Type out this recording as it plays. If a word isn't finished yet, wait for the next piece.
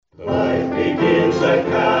begins at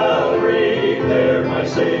Calvary. There my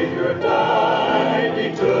Savior died.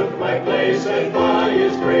 He took my place, and by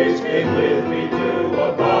His grace came with me to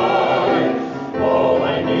abide. All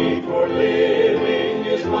I need for living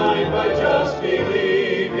is mine by just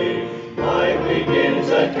believing. Life begins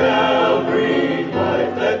at Calvary,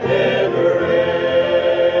 life that never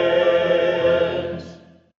ends.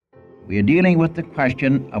 We are dealing with the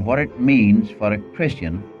question of what it means for a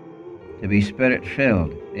Christian to be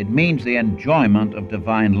Spirit-filled. It means the enjoyment of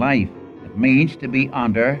divine life. It means to be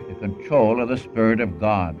under the control of the Spirit of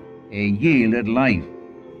God, a yielded life.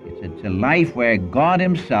 It's a life where God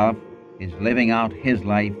Himself is living out His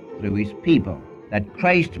life through His people, that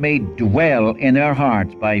Christ may dwell in their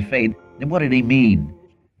hearts by faith. And what did He mean?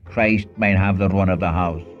 Christ might have the run of the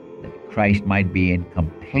house, that Christ might be in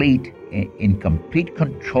complete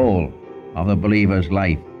control of the believer's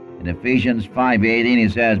life. In Ephesians 5:18 He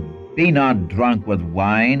says, "Be not drunk with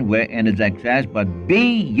wine, wherein is excess, but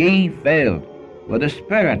be ye filled with the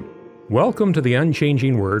Spirit." Welcome to the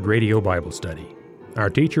Unchanging Word Radio Bible Study. Our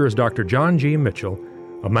teacher is Dr. John G. Mitchell,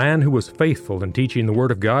 a man who was faithful in teaching the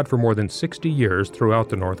Word of God for more than 60 years throughout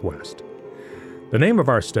the Northwest. The name of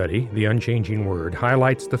our study, The Unchanging Word,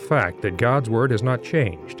 highlights the fact that God's Word has not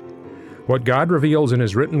changed. What God reveals in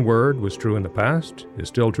His written Word was true in the past, is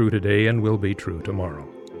still true today, and will be true tomorrow.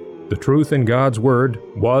 The truth in God's Word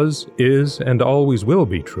was, is, and always will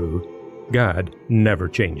be true. God never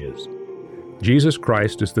changes. Jesus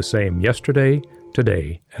Christ is the same yesterday,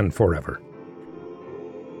 today, and forever.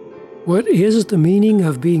 What is the meaning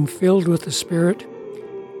of being filled with the Spirit?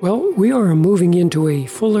 Well, we are moving into a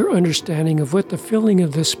fuller understanding of what the filling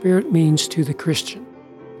of the Spirit means to the Christian.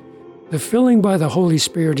 The filling by the Holy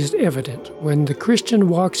Spirit is evident when the Christian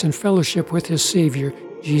walks in fellowship with his Savior,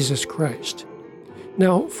 Jesus Christ.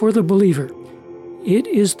 Now, for the believer, it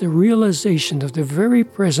is the realization of the very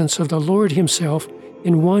presence of the Lord Himself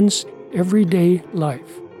in one's everyday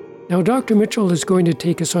life. Now, Dr. Mitchell is going to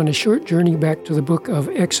take us on a short journey back to the book of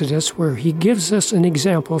Exodus, where he gives us an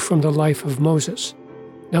example from the life of Moses.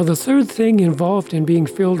 Now, the third thing involved in being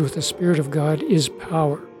filled with the Spirit of God is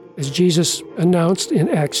power, as Jesus announced in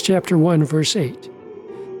Acts chapter 1, verse 8.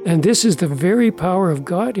 And this is the very power of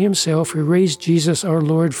God Himself who raised Jesus our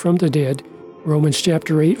Lord from the dead, Romans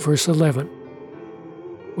chapter 8, verse 11.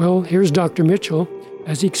 Well, here's Dr. Mitchell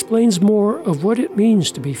as he explains more of what it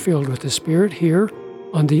means to be filled with the Spirit here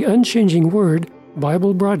on the Unchanging Word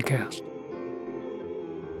Bible broadcast.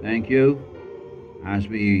 Thank you. As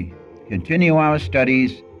we continue our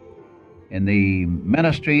studies in the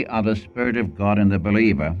ministry of the Spirit of God in the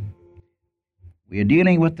believer, we are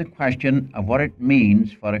dealing with the question of what it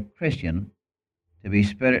means for a Christian to be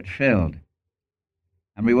Spirit-filled.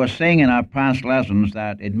 And we were saying in our past lessons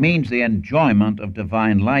that it means the enjoyment of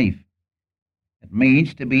divine life. It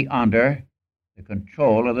means to be under the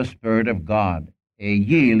control of the Spirit of God, a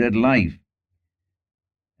yielded life.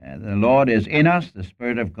 The Lord is in us, the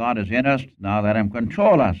Spirit of God is in us, now let Him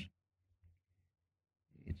control us.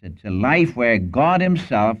 It's a life where God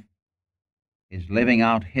Himself is living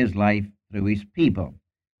out His life through His people.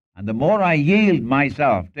 And the more I yield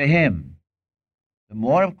myself to Him, the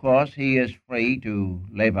more, of course, He is free to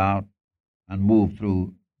live out and move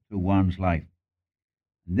through one's life.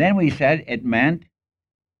 And then we said it meant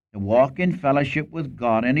to walk in fellowship with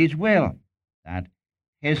God and His will, that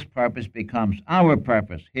His purpose becomes our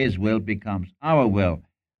purpose, His will becomes our will.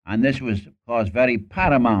 And this was, of course, very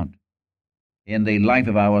paramount in the life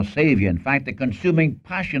of our Savior. In fact, the consuming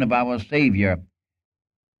passion of our Savior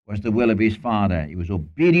was the will of His Father. He was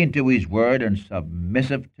obedient to His word and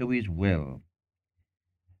submissive to His will.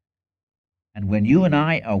 And when you and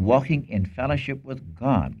I are walking in fellowship with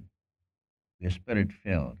God, we're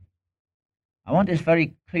Spirit-filled. I want this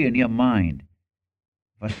very clear in your mind.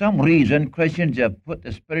 For some reason, Christians have put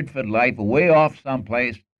the Spirit-filled life way off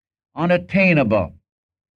someplace, unattainable,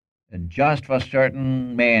 just for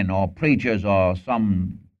certain men or preachers or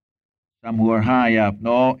some who are high up.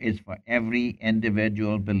 No, it's for every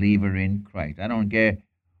individual believer in Christ. I don't care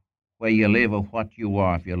where you live or what you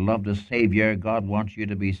are. If you love the Savior, God wants you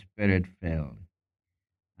to be Spirit-filled.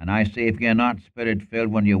 And I say, if you're not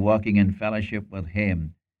Spirit-filled when you're walking in fellowship with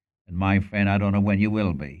Him, then my friend, I don't know when you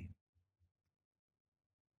will be.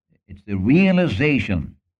 It's the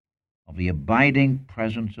realization of the abiding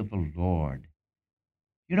presence of the Lord.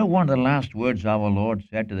 You know, one of the last words our Lord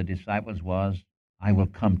said to the disciples was, "I will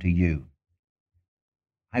come to you.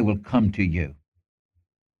 I will come to you."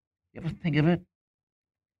 You ever think of it?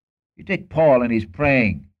 You take Paul and he's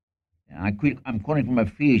praying. I'm quoting from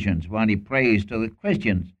Ephesians when he prays to the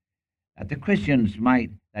Christians,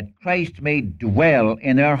 that Christ may dwell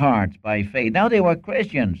in their hearts by faith. Now they were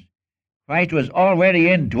Christians. Christ was already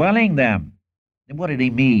indwelling them. And what did he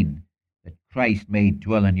mean? That Christ may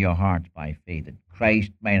dwell in your hearts by faith, that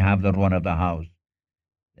Christ might have the run of the house,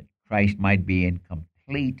 that Christ might be in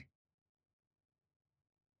complete,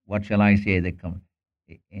 what shall I say,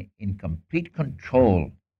 in complete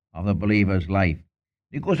control of the believer's life.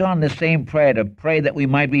 He goes on the same prayer to pray that we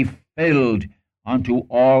might be filled unto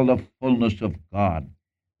all the fullness of God.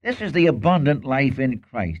 This is the abundant life in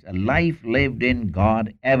Christ, a life lived in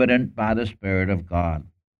God, evident by the Spirit of God.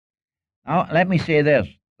 Now, let me say this.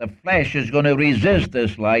 The flesh is going to resist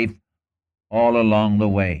this life all along the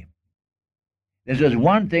way. This is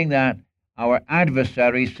one thing that our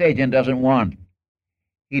adversary, Satan, doesn't want.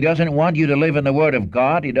 He doesn't want you to live in the Word of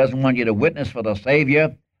God. He doesn't want you to witness for the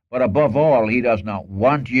Savior. But above all, he does not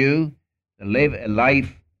want you to live a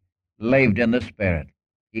life lived in the Spirit.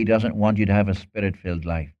 He doesn't want you to have a Spirit-filled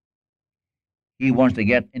life. He wants to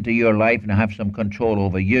get into your life and have some control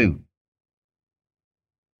over you.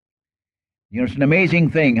 You know, it's an amazing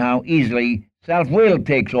thing how easily self-will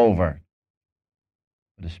takes over.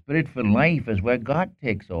 But a Spirit-filled life is where God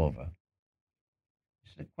takes over.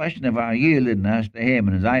 It's a question of our yieldedness to Him.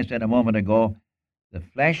 And as I said a moment ago, the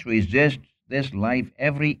flesh resists this life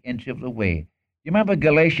every inch of the way. You remember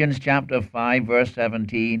Galatians chapter 5, verse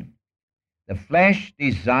 17? The flesh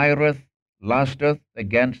desireth, lusteth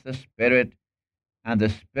against the Spirit, and the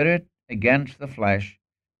Spirit against the flesh,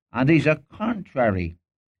 and these are contrary,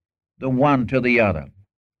 the one to the other.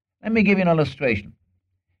 Let me give you an illustration.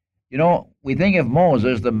 You know, we think of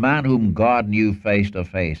Moses, the man whom God knew face to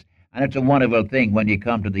face. And it's a wonderful thing when you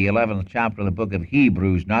come to the 11th chapter of the book of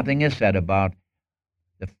Hebrews. Nothing is said about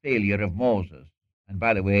the failure of Moses. And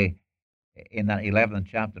by the way, in that 11th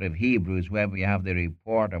chapter of Hebrews, where we have the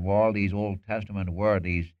report of all these Old Testament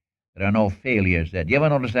worthies, there are no failures there. Do you ever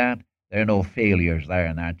notice that? There are no failures there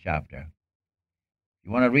in that chapter. If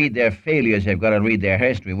you want to read their failures, you've got to read their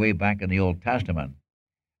history way back in the Old Testament.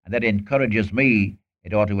 And that encourages me.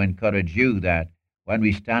 It ought to encourage you that when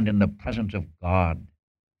we stand in the presence of God,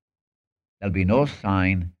 there'll be no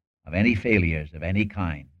sign of any failures of any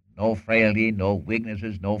kind. No frailty, no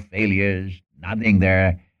weaknesses, no failures, nothing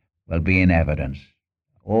there will be in evidence.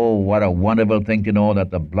 Oh, what a wonderful thing to know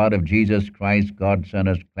that the blood of Jesus Christ, God's Son,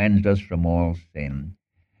 has cleansed us from all sin.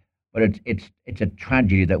 But it's a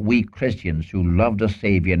tragedy that we Christians who love the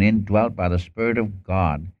Savior and indwelt by the Spirit of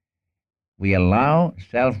God, we allow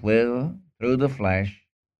self-will through the flesh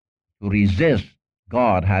to resist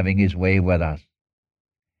God having His way with us.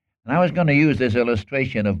 And I was going to use this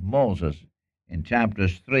illustration of Moses in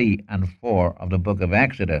chapters 3 and 4 of the book of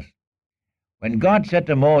Exodus. When God said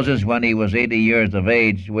to Moses when he was 80 years of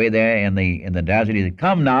age, way there in the desert, he said,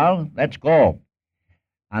 "Come now, let's go."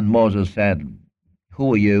 And Moses said,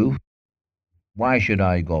 "Who are you? Why should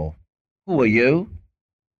I go? Who are you?"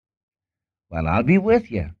 "Well, I'll be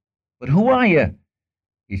with you." "But who are you?"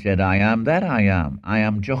 He said, "I am that I am. I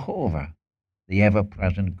am Jehovah, the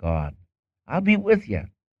ever-present God. I'll be with you."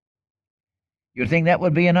 You think that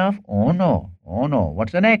would be enough? Oh, no. Oh, no.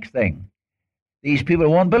 What's the next thing? These people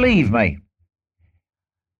won't believe me.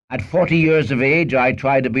 At 40 years of age, I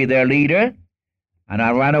tried to be their leader, and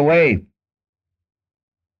I ran away.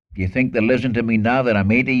 Do you think they'll listen to me now that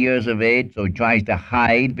I'm 80 years of age? So he tries to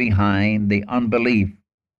hide behind the unbelief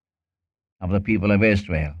of the people of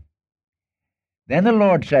Israel. Then the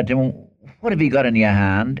Lord said to him, "What have you got in your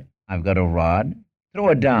hand?" "I've got a rod." "Throw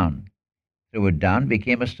it down." Threw it down,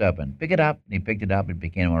 became a serpent. "Pick it up." And he picked it up, it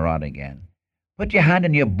became a rod again. "Put your hand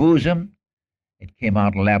in your bosom." It came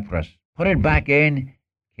out leprous. Put it back in,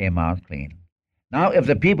 came out clean. Now, if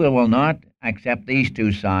the people will not accept these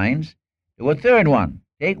two signs, do a third one.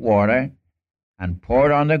 Take water and pour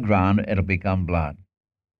it on the ground, it'll become blood.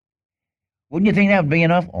 Wouldn't you think that would be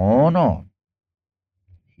enough? Oh, no.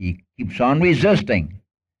 He keeps on resisting.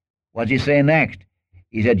 What's he say next?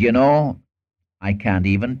 He said, "You know, I can't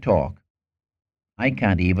even talk. I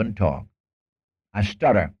can't even talk. I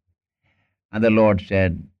stutter." And the Lord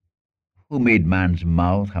said, "Who made man's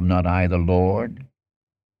mouth? Have not I the Lord?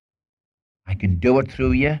 I can do it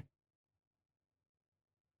through you."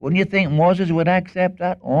 Wouldn't you think Moses would accept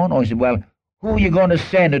that? Oh, no. He said, "Well, who are you going to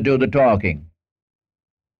send to do the talking?"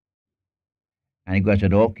 And God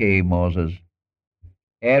said, "Okay, Moses.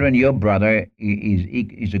 Aaron, your brother,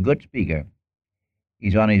 he's a good speaker.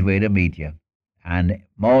 He's on his way to meet you." And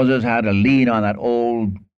Moses had to lean on that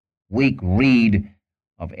old, weak reed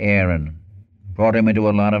of Aaron. Brought him into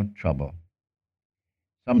a lot of trouble.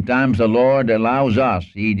 Sometimes the Lord allows us.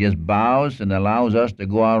 He just bows and allows us to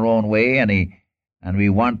go our own way, and we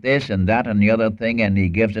want this and that and the other thing, and He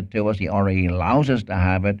gives it to us. He already allows us to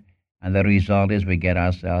have it, and the result is we get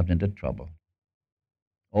ourselves into trouble.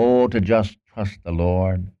 Oh, to just trust the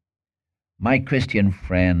Lord. My Christian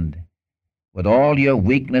friend, with all your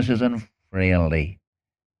weaknesses and frailty,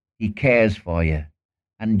 He cares for you.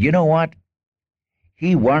 And you know what?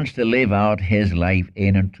 He wants to live out His life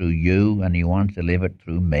in and through you, and He wants to live it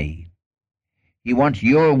through me. He wants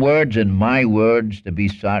your words and my words to be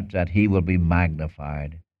such that He will be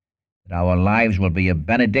magnified, that our lives will be a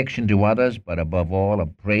benediction to others, but above all, a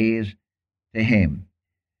praise to Him.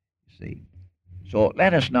 See? So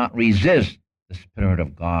let us not resist the Spirit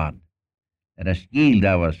of God. Let us yield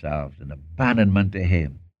ourselves in abandonment to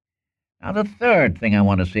Him. Now, the third thing I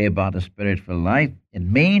want to say about the spiritual life, it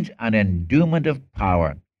means an endowment of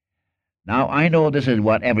power. Now, I know this is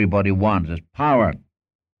what everybody wants, is power.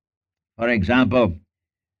 For example,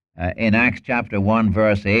 in Acts chapter 1,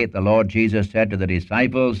 verse 8, the Lord Jesus said to the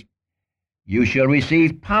disciples, "You shall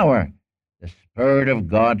receive power, the Spirit of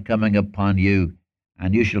God coming upon you,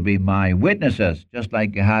 and you shall be my witnesses," just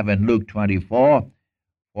like you have in Luke 24,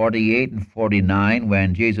 48 and 49,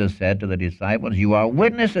 when Jesus said to the disciples, "You are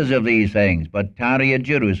witnesses of these things, but tarry at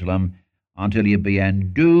Jerusalem until you be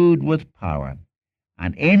endued with power."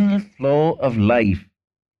 An inflow of life,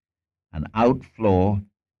 an outflow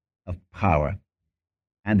of power.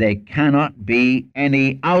 And there cannot be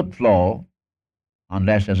any outflow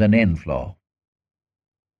unless there's an inflow.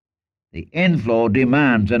 The inflow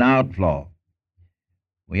demands an outflow.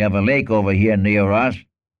 We have a lake over here near us,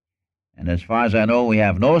 and as far as I know, we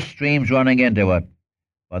have no streams running into it,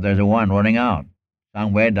 but there's one running out.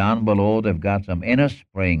 Somewhere down below, they've got some inner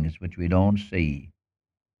springs which we don't see.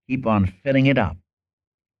 Keep on filling it up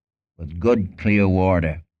with good, clear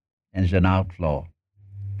water, and it's an outflow.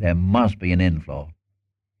 There must be an inflow.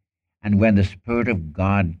 And when the Spirit of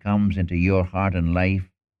God comes into your heart and life,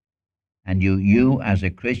 and you as a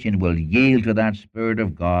Christian will yield to that Spirit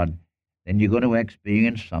of God, then you're going to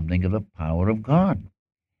experience something of the power of God.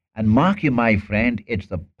 And mark you, my friend, it's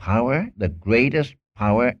the power, the greatest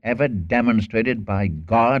power ever demonstrated by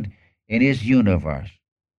God in His universe.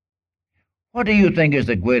 What do you think is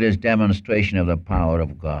the greatest demonstration of the power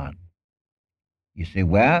of God? You say,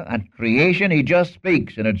 well, at creation He just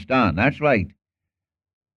speaks and it's done. That's right.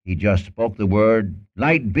 He just spoke the word,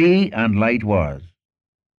 "Light be," and light was.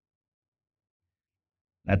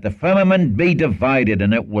 Let the firmament be divided,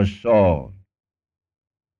 and it was so.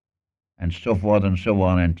 And so forth and so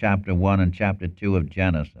on in chapter 1 and chapter 2 of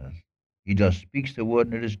Genesis. He just speaks the word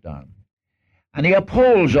and it is done. And He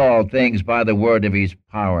upholds all things by the word of His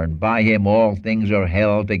power, and by Him all things are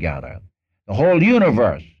held together. The whole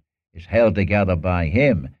universe is held together by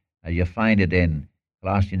Him, as you find it in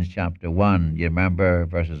Colossians chapter 1. You remember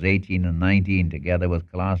verses 18 and 19 together with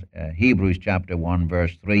Hebrews chapter 1,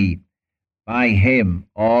 verse 3. By Him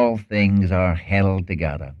all things are held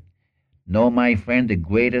together. No, my friend, the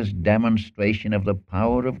greatest demonstration of the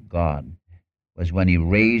power of God was when He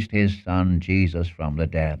raised His Son Jesus from the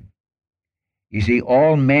dead. You see,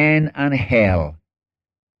 all men and hell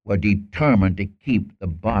were determined to keep the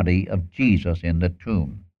body of Jesus in the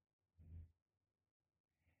tomb.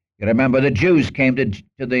 You remember the Jews came to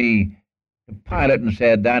Pilate and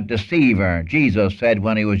said, "That deceiver, Jesus, said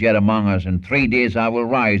when he was yet among us, in 3 days I will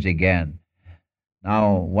rise again."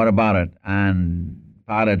 Now, what about it? And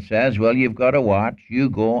Pilate says, "Well, you've got to watch.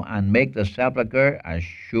 You go and make the sepulchre as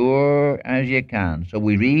sure as you can." So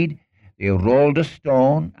we read, they rolled a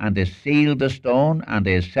stone, and they sealed the stone, and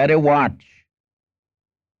they set a watch.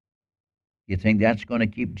 You think that's going to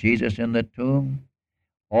keep Jesus in the tomb?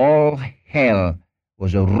 All hell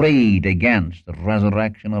was arrayed against the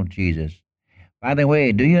resurrection of Jesus. By the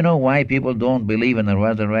way, do you know why people don't believe in the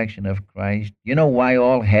resurrection of Christ? You know why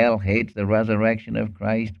all hell hates the resurrection of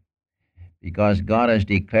Christ? Because God has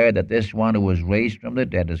declared that this one who was raised from the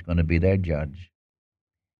dead is going to be their judge.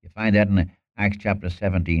 You find that in Acts chapter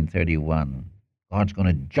 17, 31. God's going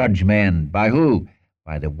to judge men. By who?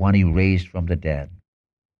 By the one He raised from the dead.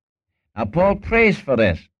 Now, Paul prays for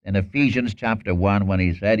this in Ephesians chapter 1 when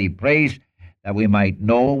he said he prays that we might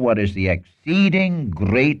know what is the exceeding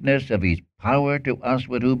greatness of His power to us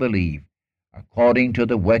who believe, according to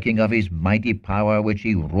the working of His mighty power which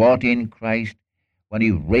He wrought in Christ when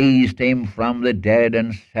He raised Him from the dead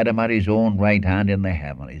and set Him at His own right hand in the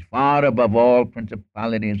heavenlies, far above all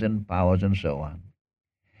principalities and powers and so on.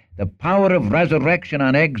 The power of resurrection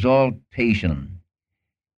and exaltation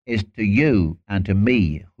is to you and to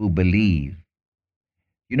me who believe.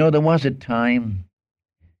 You know, there was a time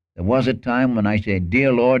when I said,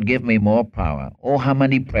 "Dear Lord, give me more power." Oh, how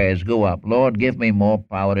many prayers go up. "Lord, give me more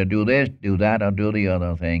power to do this, do that, or do the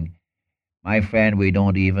other thing." My friend, we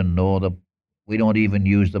don't even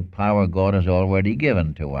use the power God has already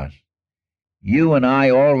given to us. You and I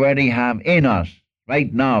already have in us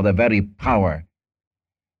right now, the very power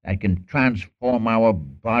that can transform our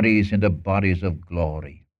bodies into bodies of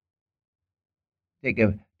glory. Take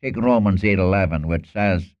Romans 8:11, which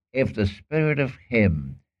says, if the spirit of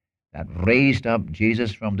him that raised up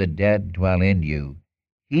Jesus from the dead dwell in you,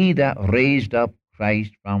 he that raised up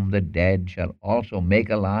Christ from the dead shall also make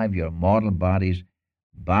alive your mortal bodies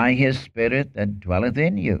by his Spirit that dwelleth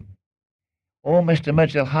in you. Oh, Mr.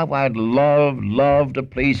 Mitchell, how I'd love to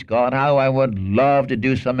please God, how I would love to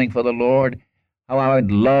do something for the Lord, how I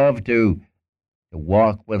would love to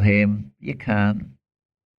walk with him. You can.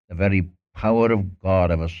 The very power of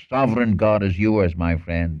God, of a sovereign God, is yours, my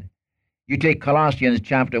friend. You take Colossians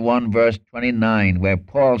chapter 1, verse 29, where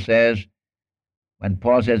Paul says, when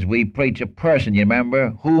Paul says we preach a person, you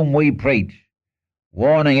remember, whom we preach,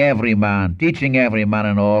 warning every man, teaching every man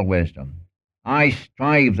in all wisdom. I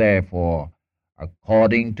strive, therefore,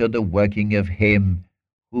 according to the working of him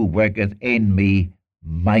who worketh in me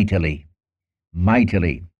mightily.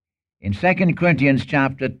 Mightily. In 2 Corinthians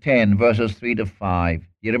chapter 10, verses 3 to 5,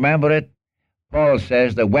 you remember it? Paul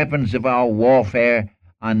says the weapons of our warfare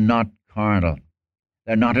are not carnal.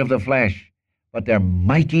 They're not of the flesh, but they're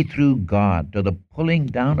mighty through God to the pulling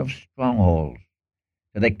down of strongholds,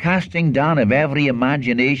 to the casting down of every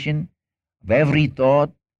imagination, of every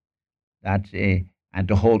thought, and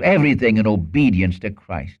to hold everything in obedience to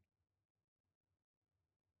Christ.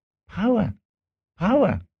 Power.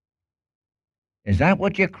 Power. Is that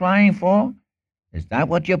what you're crying for? Is that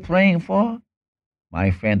what you're praying for? My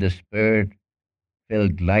friend, the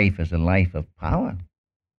Spirit-filled life is a life of power.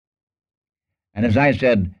 And as I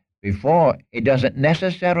said before, it doesn't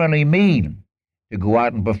necessarily mean to go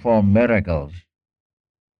out and perform miracles.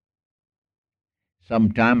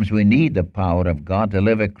 Sometimes we need the power of God to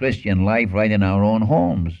live a Christian life right in our own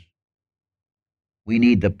homes. We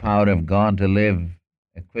need the power of God to live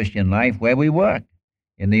a Christian life where we work,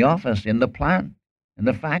 in the office, in the plant, in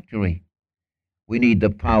the factory. We need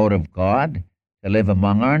the power of God to live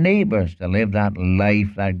among our neighbors, to live that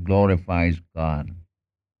life that glorifies God.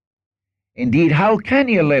 Indeed, how can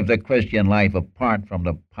you live the Christian life apart from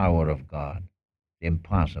the power of God?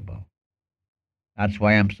 Impossible. That's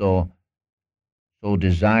why I'm so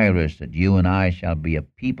desirous that you and I shall be a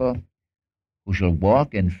people who shall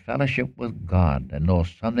walk in fellowship with God and know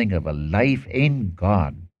something of a life in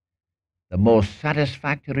God, the most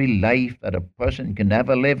satisfactory life that a person can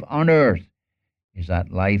ever live on earth is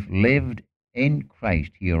that life lived in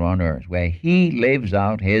Christ here on earth, where he lives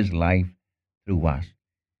out his life through us.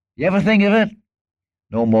 You ever think of it?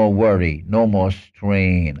 No more worry, no more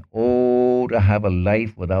strain. Oh, to have a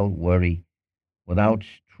life without worry, without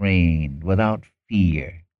strain, without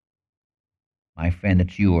fear. My friend,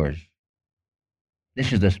 it's yours.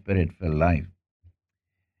 This is the Spirit-filled life.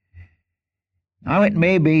 Now, it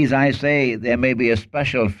may be, as I say, there may be a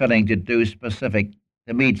special filling to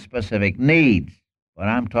meet specific needs, but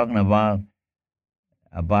I'm talking about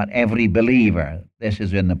every believer. This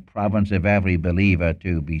is in the province of every believer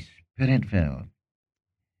to be Spirit-filled.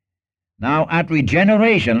 Now, at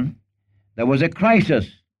regeneration, there was a crisis.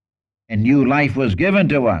 A new life was given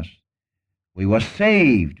to us. We were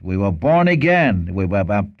saved. We were born again. We were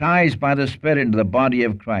baptized by the Spirit into the body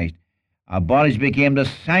of Christ. Our bodies became the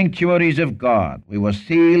sanctuaries of God. We were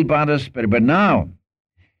sealed by the Spirit. But now,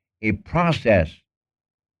 a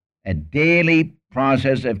daily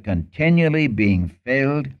process of continually being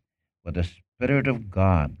filled with the Spirit of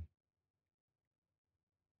God.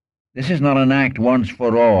 This is not an act once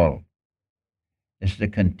for all. This is a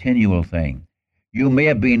continual thing. You may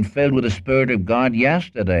have been filled with the Spirit of God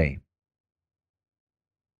yesterday.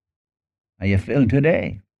 Are you filled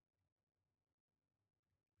today?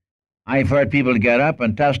 I've heard people get up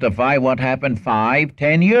and testify what happened 5,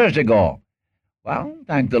 10 years ago. Well,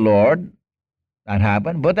 thank the Lord that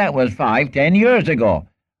happened, but that was 5, 10 years ago.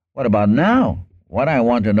 What about now? What I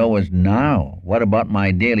want to know is now. What about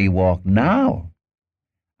my daily walk now?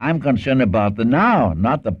 I'm concerned about the now,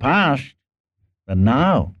 not the past, the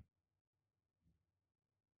now.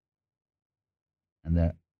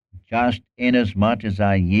 And just inasmuch as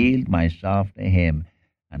I yield myself to him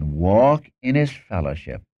and walk in his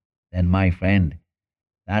fellowship, then, my friend,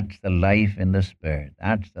 that's the life in the Spirit.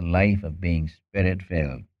 That's the life of being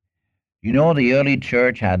Spirit-filled. You know, the early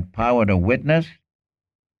church had power to witness.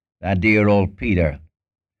 That dear old Peter.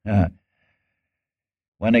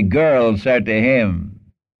 When a girl said to him,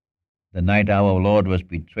 the night our Lord was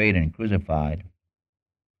betrayed and crucified,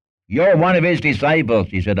 "You're one of his disciples."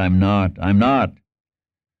 He said, I'm not. I'm not.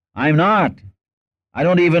 I'm not. I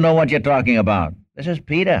don't even know what you're talking about. This is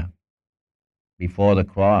Peter before the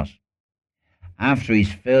cross. After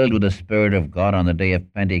he's filled with the Spirit of God on the day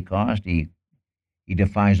of Pentecost, he He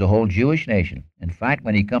defies the whole Jewish nation. In fact,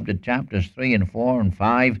 when he comes to chapters 3 and 4 and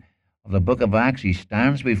 5 of the book of Acts, he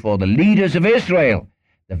stands before the leaders of Israel,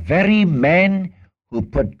 the very men who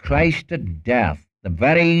put Christ to death, the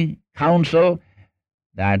very council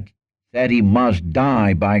that said he must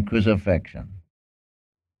die by crucifixion.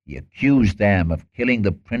 He accused them of killing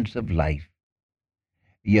the Prince of Life.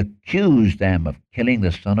 He accused them of killing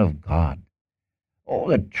the Son of God. Oh,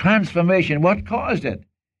 the transformation, what caused it?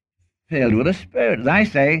 Filled with the Spirit. As I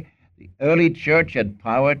say, the early church had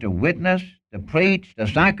power to witness, to preach, to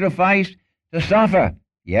sacrifice, to suffer.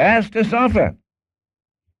 Yes, to suffer.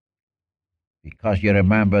 Because you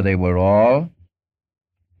remember they were all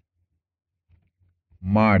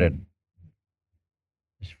martyred.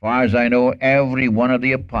 As far as I know, every one of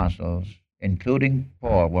the apostles, including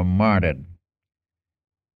Paul, were martyred.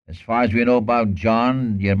 As far as we know about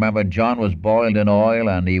John, you remember John was boiled in oil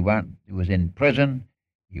and he was in prison.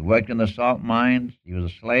 He worked in the salt mines. He was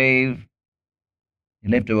a slave. He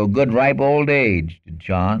lived to a good, ripe old age, did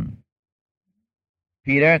John.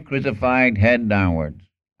 Peter, crucified head downwards.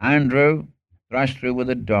 Andrew, thrust through with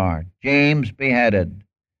a dart. James, beheaded.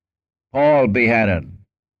 Paul, beheaded.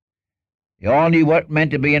 They all knew what it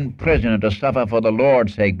meant to be in prison and to suffer for the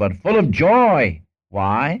Lord's sake, but full of joy.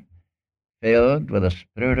 Why? Filled with the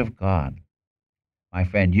Spirit of God. My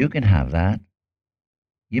friend, you can have that.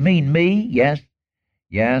 You mean me? Yes.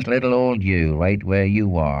 Yes, little old you, right where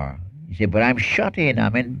you are. You say, but I'm shut in.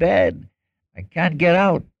 I'm in bed. I can't get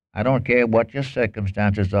out. I don't care what your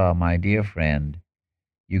circumstances are, my dear friend.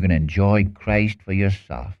 You can enjoy Christ for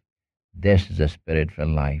yourself. This is a Spirit-filled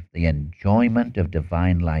life, the enjoyment of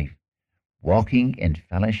divine life, walking in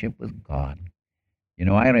fellowship with God. You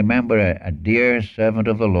know, I remember a dear servant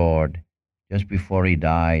of the Lord, just before he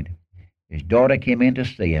died. His daughter came in to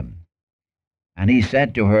see him. And he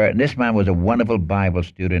said to her, and this man was a wonderful Bible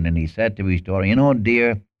student, and he said to his daughter, you know,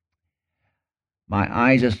 dear, my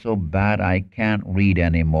eyes are so bad I can't read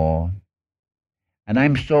anymore. And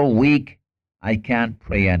I'm so weak I can't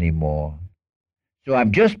pray anymore. So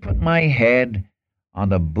I've just put my head on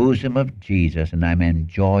the bosom of Jesus, and I'm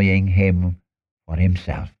enjoying him for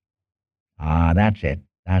himself. Ah, that's it.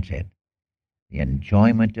 That's it. The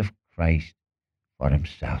enjoyment of Christ for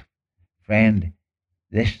himself. Friend,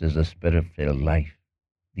 this is a Spirit-filled life.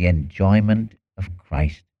 The enjoyment of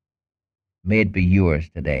Christ. May it be yours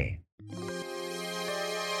today.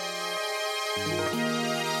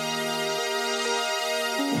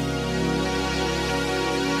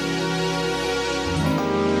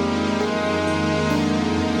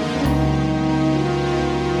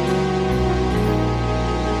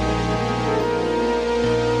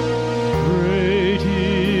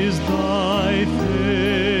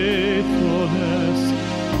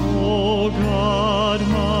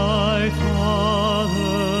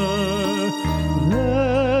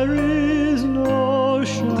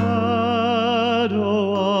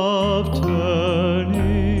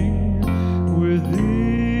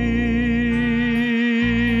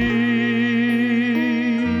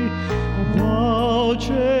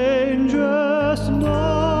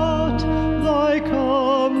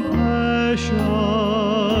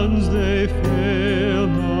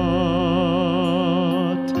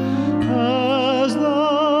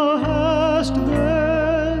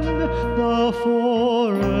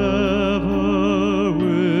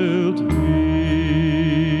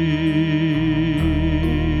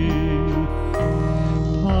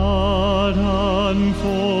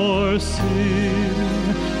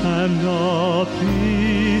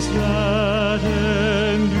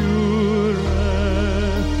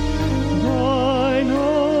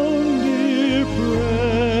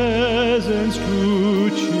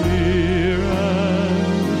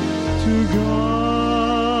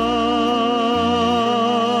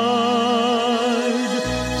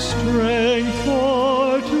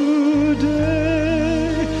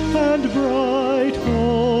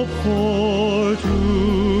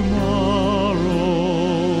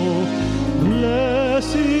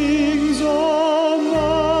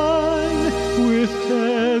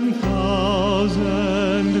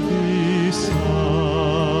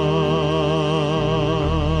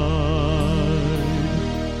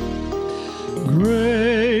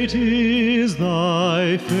 Great is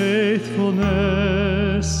thy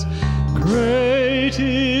faithfulness. Great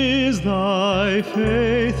is thy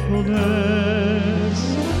faithfulness.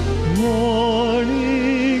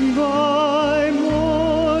 Morning by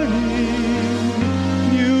morning,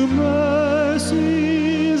 new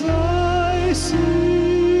mercies I see.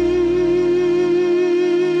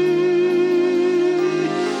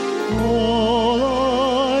 All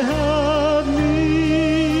I have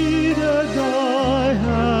needed, thy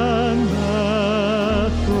hand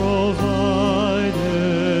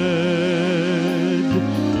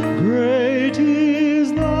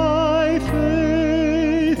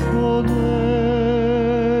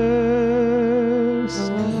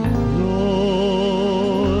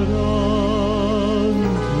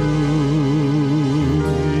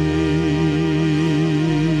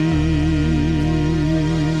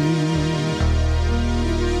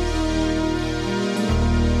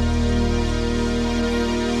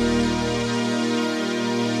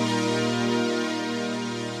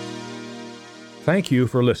Thank you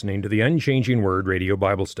for listening to the Unchanging Word Radio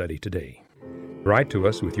Bible Study today. Write to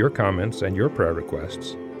us with your comments and your prayer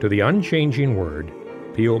requests to the Unchanging Word,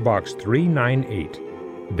 P.O. Box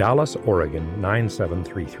 398, Dallas, Oregon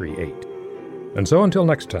 97338. And so until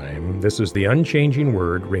next time, this is the Unchanging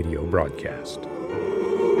Word Radio broadcast.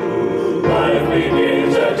 Life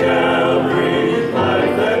begins at Calvary.